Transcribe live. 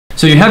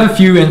So you have a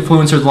few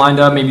influencers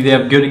lined up, maybe they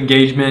have good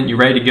engagement, you're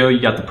ready to go,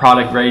 you got the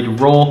product ready to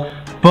roll,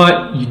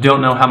 but you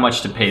don't know how much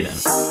to pay them.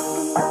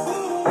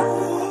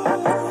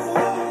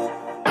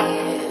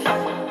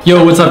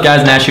 Yo, what's up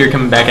guys, Nash here,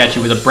 coming back at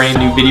you with a brand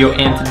new video,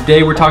 and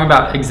today we're talking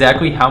about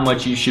exactly how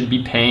much you should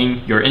be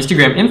paying your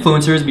Instagram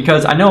influencers,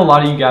 because I know a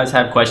lot of you guys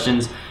have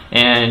questions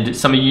and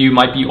some of you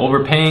might be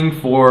overpaying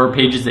for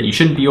pages that you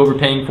shouldn't be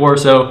overpaying for.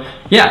 So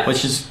yeah,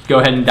 let's just go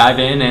ahead and dive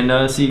in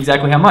and see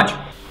exactly how much.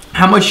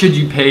 How much should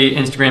you pay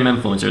Instagram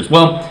influencers?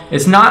 Well,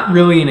 it's not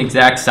really an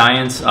exact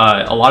science.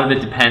 A lot of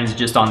it depends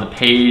just on the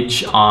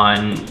page,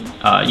 on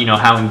you know,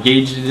 how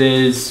engaged it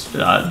is,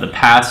 the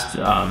past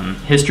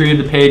history of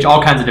the page,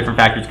 all kinds of different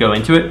factors go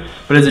into it.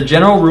 But as a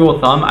general rule of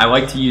thumb, I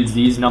like to use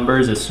these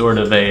numbers as sort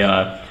of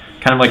a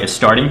kind of like a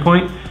starting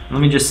point.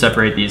 Let me just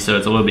separate these so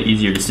it's a little bit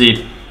easier to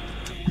see.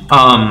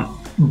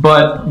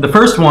 But the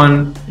first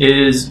one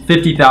is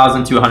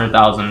 50,000 to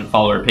 100,000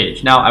 follower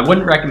page. Now, I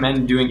wouldn't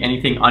recommend doing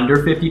anything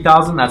under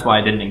 50,000. That's why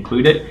I didn't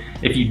include it.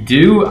 If you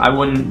do, I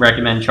wouldn't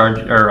recommend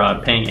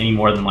paying any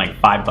more than like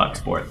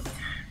 $5 for it.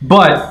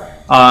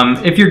 But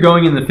if you're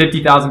going in the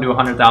 50,000 to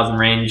 100,000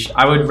 range,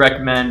 I would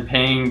recommend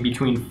paying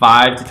between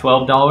 $5 to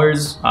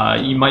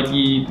 $12. You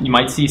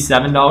might see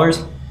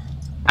 $7.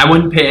 I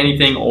wouldn't pay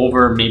anything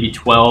over maybe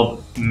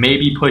 12,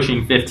 maybe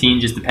pushing 15,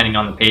 just depending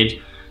on the page.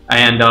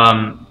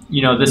 And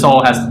you know, this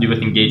all has to do with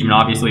engagement,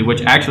 obviously,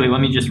 which actually, let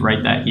me just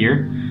write that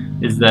here,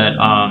 is that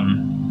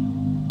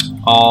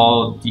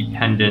all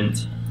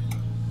dependent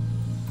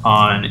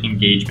on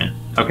engagement,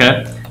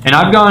 okay? And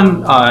I've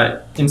gone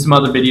in some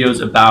other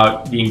videos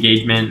about the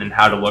engagement and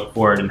how to look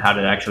for it and how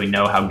to actually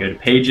know how good a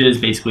page is.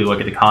 Basically look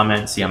at the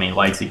comments, see how many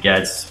likes it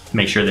gets,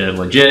 make sure they're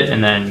legit,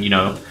 and then, you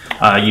know,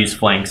 use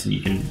flanks and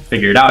you can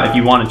figure it out. If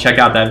you want to check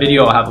out that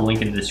video, I'll have a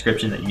link in the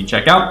description that you can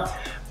check out.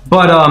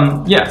 But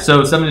yeah,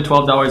 so $7 to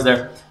 $12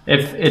 there.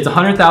 If it's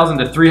 100,000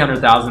 to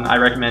 300,000, I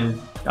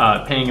recommend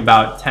paying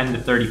about $10 to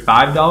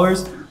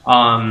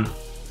 $35.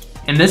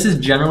 And this is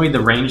generally the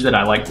range that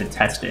I like to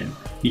test in,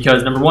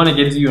 because number one, it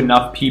gives you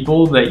enough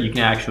people that you can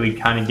actually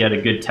kind of get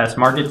a good test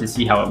market to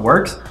see how it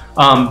works.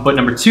 But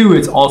number two,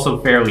 it's also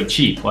fairly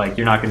cheap. Like,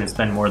 you're not going to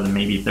spend more than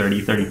maybe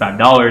 $30,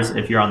 $35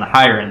 if you're on the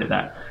higher end of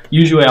that.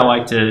 Usually I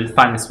like to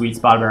find the sweet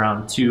spot of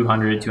around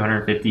 200,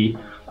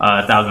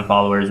 250,000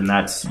 followers, and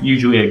that's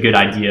usually a good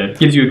idea. It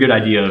gives you a good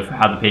idea of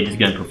how the page is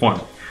going to perform.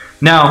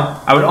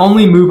 Now, I would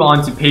only move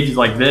on to pages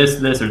like this,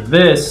 this, or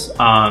this,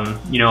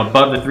 you know,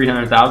 above the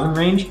 300,000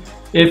 range,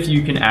 if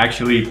you can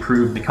actually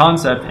prove the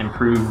concept and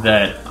prove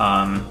that,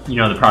 you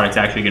know, the product's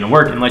actually going to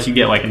work. Unless you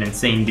get like an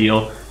insane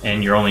deal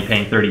and you're only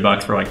paying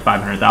 $30 for like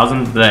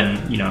 500,000,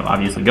 then, you know,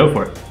 obviously go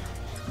for it.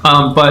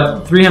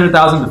 But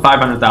 300,000 to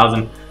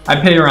 500,000,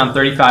 I pay around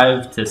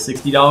 $35 to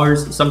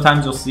 $60.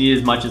 Sometimes you'll see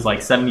as much as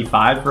like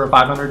 75 for a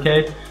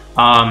 500K.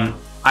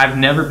 I've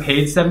never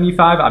paid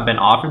 75. I've been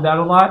offered that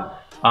a lot.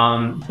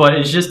 But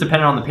it's just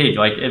dependent on the page.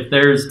 Like, if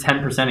there's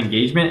 10%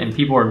 engagement and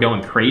people are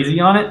going crazy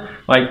on it,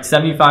 like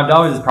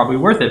 $75 is probably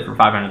worth it for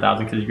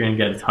 500,000, because you're going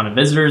to get a ton of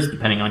visitors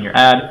depending on your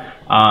ad,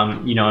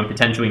 you know, and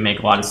potentially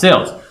make a lot of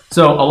sales.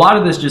 So a lot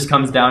of this just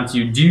comes down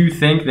to, do you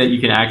think that you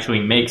can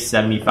actually make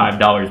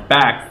 $75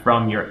 back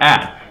from your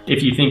ad?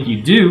 If you think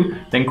you do,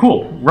 then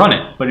cool, run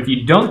it. But if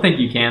you don't think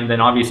you can,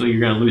 then obviously you're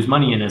going to lose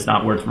money and it's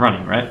not worth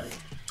running, right?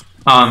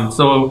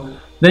 So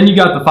then you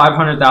got the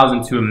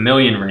 500,000 to $1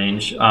 million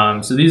range.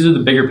 So these are the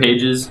bigger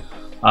pages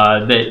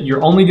that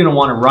you're only going to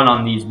want to run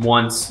on these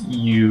once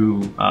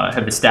you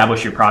have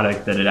established your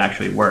product that it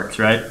actually works,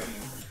 right?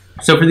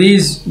 So for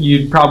these,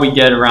 you'd probably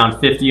get around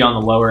 50 on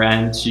the lower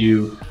end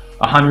to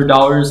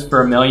 $100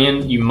 for $1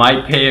 million. You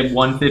might pay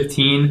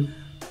 $115.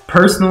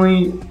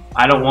 Personally,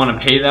 I don't want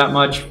to pay that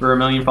much for a 1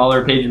 million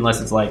follower page unless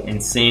it's like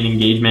insane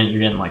engagement. You're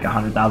getting like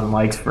 100,000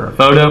 likes for a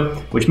photo,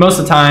 which most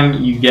of the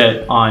time you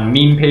get on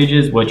meme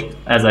pages, which,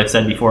 as I've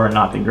said before, are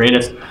not the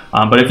greatest.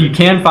 But if you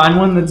can find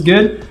one that's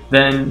good,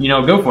 then, you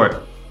know, go for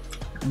it.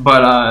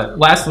 But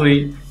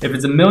lastly, if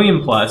it's 1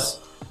 million plus,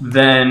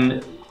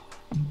 then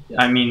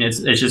I mean, it's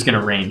just going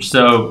to range.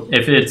 So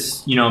if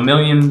it's, you know, 1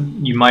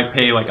 million, you might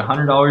pay like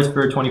 $100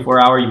 for a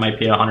 24-hour. You might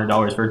pay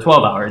 $100 for a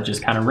 12-hour. It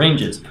just kind of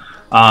ranges.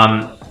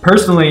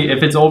 Personally,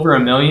 if it's over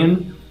 1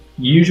 million,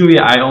 usually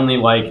I only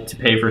like to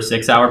pay for a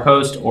 6-hour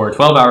post or a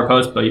 12-hour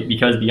post, but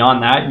because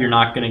beyond that, you're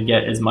not going to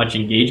get as much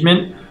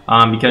engagement,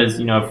 because,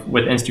 you know,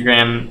 with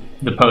Instagram,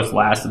 the post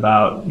lasts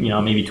about, you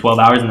know, maybe 12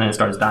 hours and then it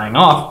starts dying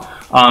off.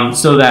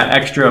 So that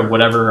extra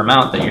whatever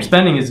amount that you're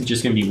spending is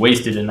just going to be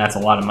wasted, and that's a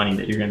lot of money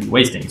that you're going to be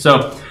wasting.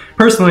 So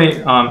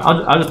personally,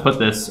 I'll just put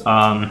this,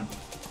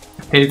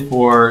 paid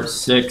for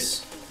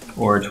 6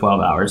 or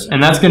 12 hours,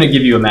 and that's going to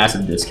give you a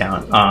massive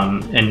discount,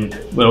 and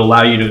will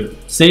allow you to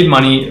save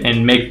money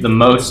and make the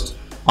most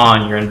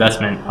on your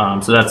investment.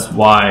 So that's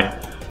why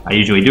I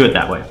usually do it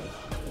that way.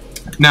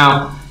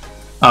 Now,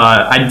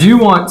 I do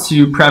want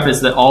to preface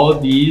that all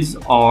of these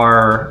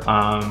are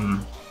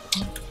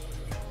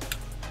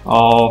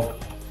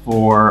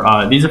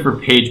these are for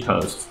page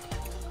posts.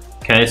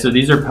 Okay, so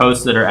these are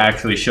posts that are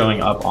actually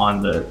showing up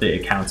on the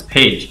account's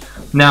page.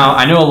 Now,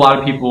 I know a lot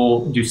of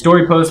people do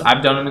story posts.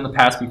 I've done them in the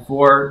past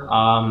before.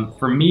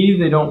 For me,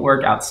 they don't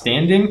work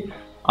outstanding,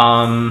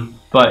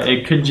 but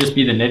it could just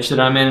be the niche that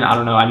I'm in. I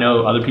don't know. I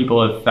know other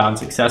people have found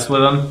success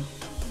with them.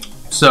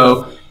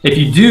 So if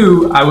you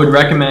do, I would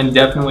recommend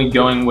definitely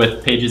going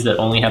with pages that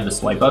only have the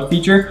swipe up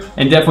feature,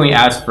 and definitely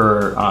ask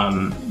for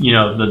you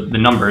know, the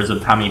numbers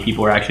of how many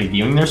people are actually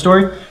viewing their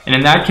story. And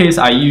in that case,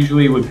 I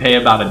usually would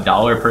pay about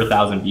 $1 per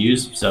 1,000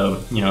 views.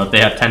 So, you know, if they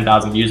have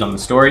 10,000 views on the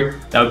story,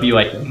 that would be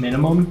like the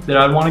minimum that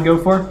I'd want to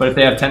go for. But if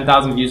they have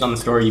 10,000 views on the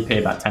story, you pay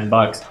about 10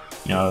 bucks.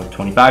 You know,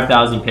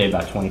 25,000, you pay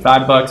about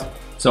 25 bucks,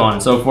 so on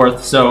and so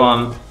forth.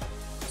 So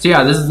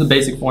yeah, this is the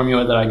basic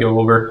formula that I go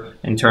over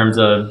in terms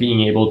of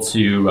being able to,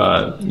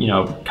 you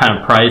know, kind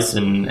of price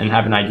and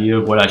have an idea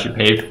of what I should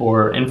pay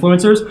for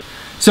influencers.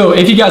 So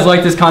if you guys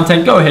like this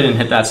content, go ahead and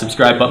hit that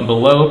subscribe button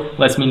below.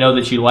 Lets me know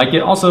that you like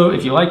it. Also,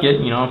 if you like it,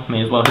 you know,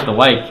 may as well hit the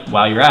like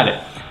while you're at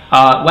it.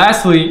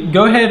 Lastly,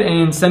 go ahead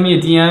and send me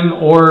a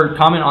DM or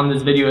comment on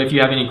this video if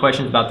you have any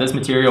questions about this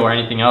material or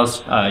anything else,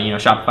 you know,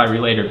 Shopify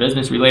related or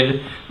business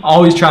related. I'm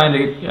always trying to,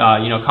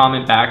 you know,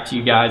 comment back to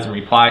you guys and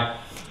reply,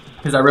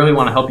 because I really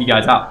want to help you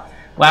guys out.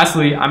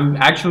 Lastly, I'm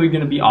actually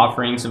going to be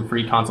offering some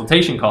free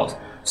consultation calls.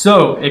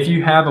 So if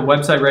you have a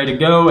website ready to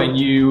go and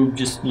you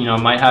just, you know,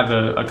 might have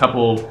a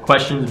couple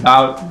questions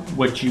about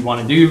what you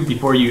want to do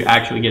before you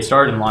actually get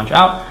started and launch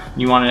out,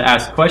 and you want to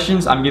ask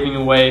questions, I'm giving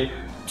away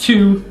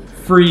 2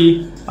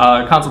 free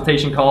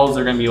consultation calls.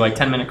 They're going to be like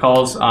 10-minute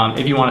calls.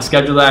 If you want to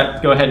schedule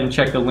that, go ahead and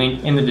check the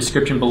link in the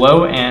description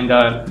below, and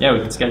yeah, we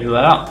can schedule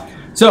that out.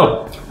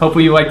 So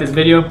hopefully you like this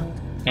video,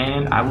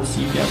 and I will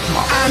see you guys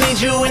tomorrow. I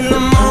need you in the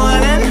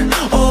morning.